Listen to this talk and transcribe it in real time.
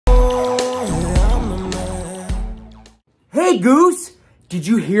Hey, Goose, did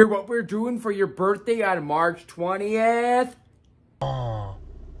you hear what we're doing for your birthday on March 20th?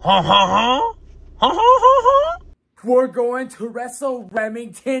 We're going to wrestle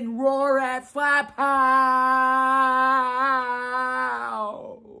Remington Rhoda at Flophouse.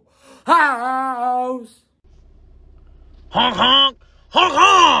 Honk, honk, honk,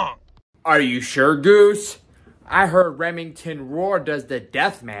 honk. Are you sure, Goose? I heard Remington Rhoda does the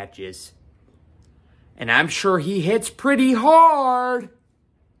death matches. And I'm sure he hits pretty hard.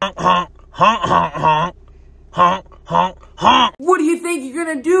 Honk, honk, honk, honk, honk. Honk, honk, honk. What do you think you're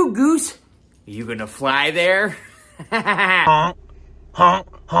gonna do, Goose? Are you gonna fly there? Honk, honk,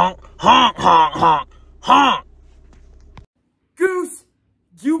 honk, honk, honk, honk, honk. Goose,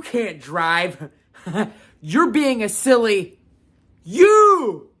 you can't drive. You're being a silly...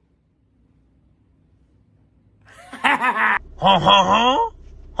 You!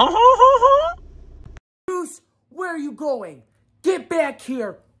 Goose, where are you going? Get back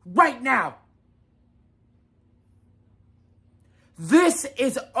here right now. This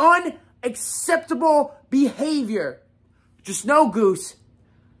is unacceptable behavior. Just know, Goose,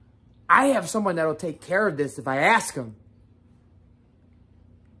 I have someone that'll take care of this if I ask him.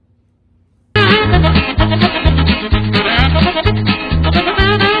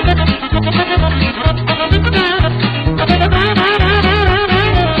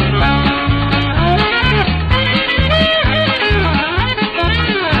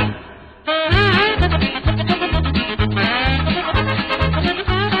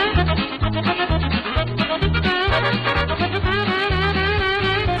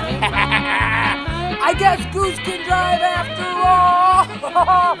 I guess Goose can drive after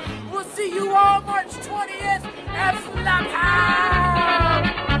all. We'll see you all March 20th at Flophouse.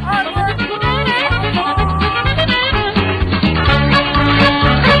 Onward,